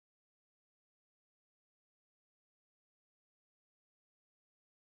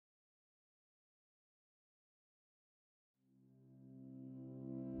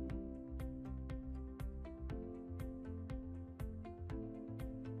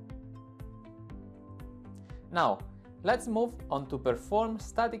Now, let's move on to perform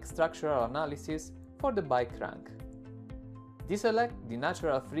static structural analysis for the bike crank. Deselect the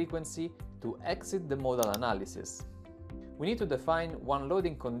natural frequency to exit the modal analysis. We need to define one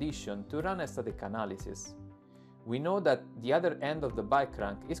loading condition to run a static analysis. We know that the other end of the bike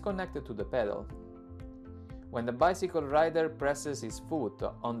crank is connected to the pedal. When the bicycle rider presses his foot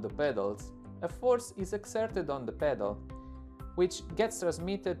on the pedals, a force is exerted on the pedal, which gets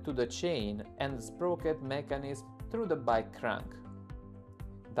transmitted to the chain and sprocket mechanism through the bike crank.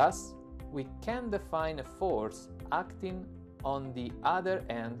 Thus, we can define a force acting on the other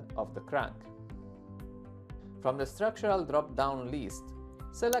end of the crank. From the structural drop-down list,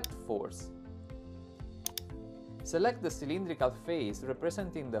 select Force. Select the cylindrical face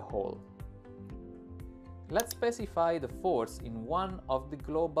representing the hole. Let's specify the force in one of the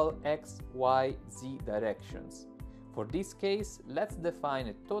global x, y, z directions. For this case, let's define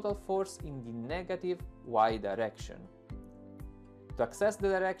a total force in the negative y direction. To access the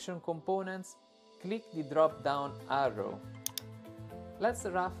direction components, click the drop-down arrow. Let's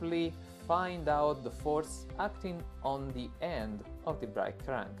roughly find out the force acting on the end of the bike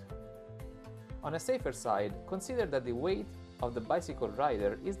crank. On a safer side, consider that the weight of the bicycle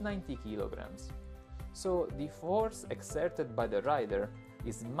rider is 90 kilograms. So the force exerted by the rider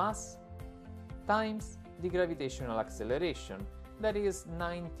is mass times the gravitational acceleration, that is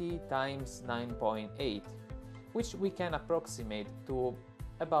 90 times 9.8, which we can approximate to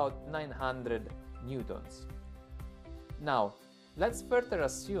about 900 newtons. Now, let's further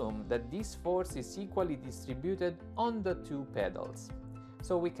assume that this force is equally distributed on the two pedals.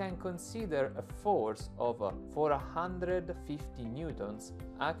 So we can consider a force of 450 newtons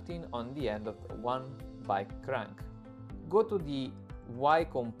acting on the end of one bike crank. Go to the y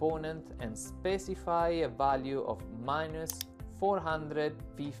component and specify a value of minus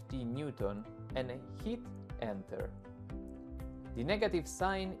 450 newton and hit enter. The negative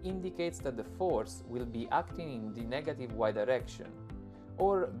sign indicates that the force will be acting in the negative y direction,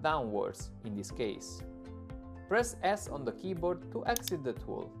 or downwards in this case. Press S on the keyboard to exit the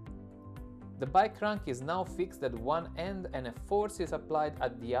tool. The bike crank is now fixed at one end and a force is applied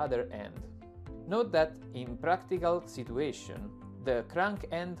at the other end. Note that in practical situation, the crank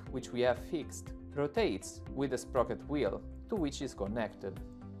end which we have fixed rotates with the sprocket wheel to which is connected.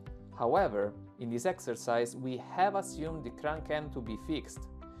 However, in this exercise we have assumed the crank end to be fixed,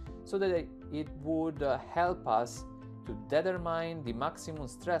 so that it would help us to determine the maximum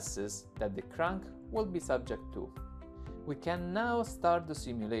stresses that the crank will be subject to. We can now start the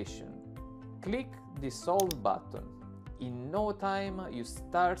simulation. Click the Solve button. In no time you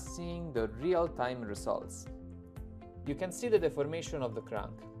start seeing the real-time results. You can see the deformation of the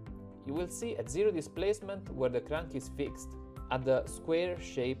crank. You will see at zero displacement where the crank is fixed, at the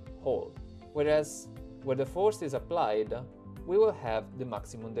square-shaped hole, whereas where the force is applied, we will have the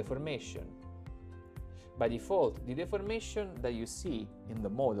maximum deformation. By default, the deformation that you see in the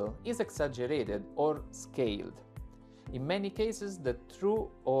model is exaggerated or scaled. In many cases, the true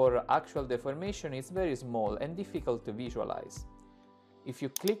or actual deformation is very small and difficult to visualize. If you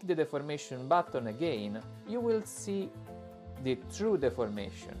click the deformation button again, you will see the true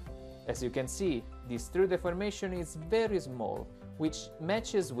deformation. As you can see, this true deformation is very small, which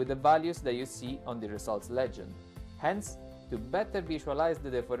matches with the values that you see on the results legend. Hence, to better visualize the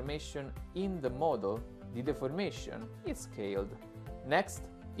deformation in the model, the deformation is scaled. Next,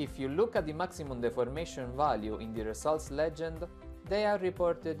 if you look at the maximum deformation value in the results legend, they are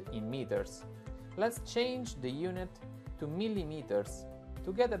reported in meters. Let's change the unit to millimeters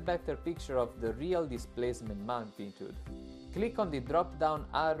to get a better picture of the real displacement magnitude. Click on the drop-down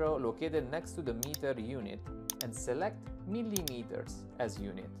arrow located next to the meter unit and select millimeters as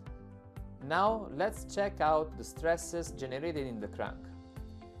unit. Now let's check out the stresses generated in the crank.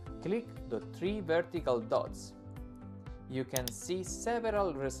 Click the three vertical dots. You can see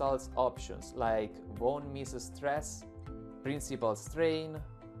several results options like von Mises stress, principal strain,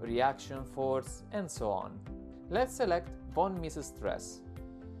 reaction force, and so on. Let's select von Mises stress.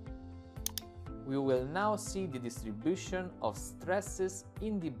 We will now see the distribution of stresses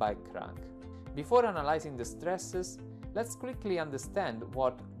in the bike crank. Before analyzing the stresses, let's quickly understand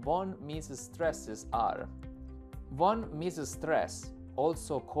what von Mises stresses are. Von Mises stress,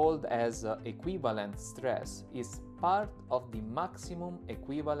 also called as equivalent stress, is part of the maximum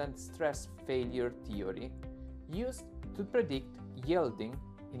equivalent stress failure theory used to predict yielding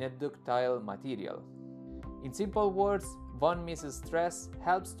in a ductile material. In simple words, von Mises stress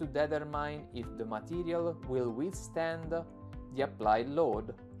helps to determine if the material will withstand the applied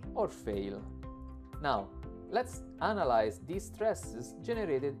load or fail. Now, let's analyze these stresses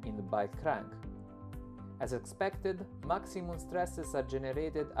generated in the bike crank. As expected, maximum stresses are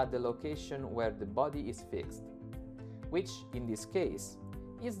generated at the location where the body is fixed, which, in this case,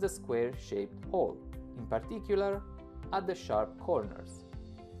 is the square-shaped hole, in particular, at the sharp corners.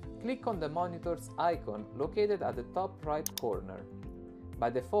 Click on the monitor's icon located at the top right corner. By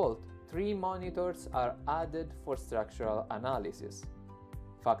default, 3 monitors are added for structural analysis: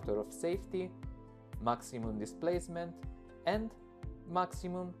 factor of safety, maximum displacement, and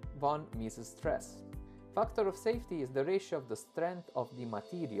maximum von Mises stress. Factor of safety is the ratio of the strength of the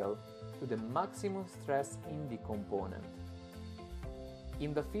material to the maximum stress in the component.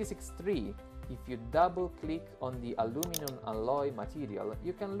 In the Physics 3, if you double-click on the aluminum alloy material,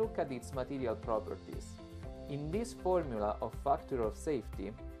 you can look at its material properties. In this formula of factor of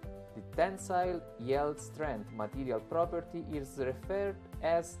safety, the tensile yield strength material property is referred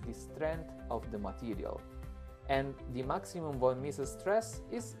as the strength of the material, and the maximum von Mises stress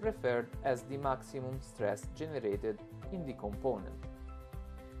is referred as the maximum stress generated in the component.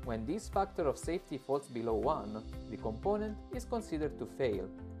 When this factor of safety falls below 1, the component is considered to fail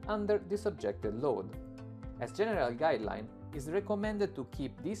under the subjected load. As general guideline, it is recommended to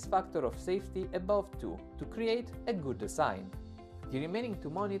keep this factor of safety above 2 to create a good design. The remaining 2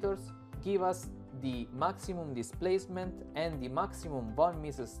 monitors give us the maximum displacement and the maximum von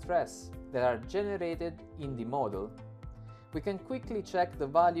Mises stress that are generated in the model. We can quickly check the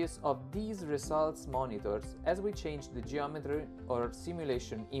values of these results monitors as we change the geometry or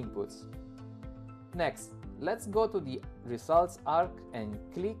simulation inputs. Next, let's go to the results arc and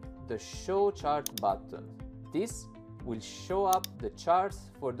click the Show Chart button. This will show up the charts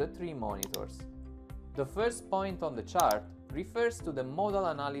for the 3 monitors. The first point on the chart refers to the modal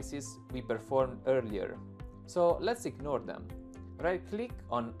analysis we performed earlier, so let's ignore them. Right-click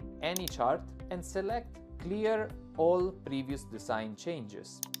on any chart and select Clear all previous design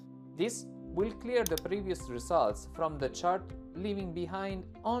changes. This will clear the previous results from the chart, leaving behind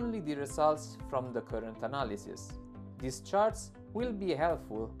only the results from the current analysis. These charts will be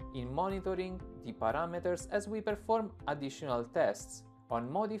helpful in monitoring the parameters as we perform additional tests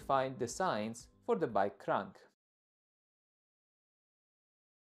on modified designs for the bike crank.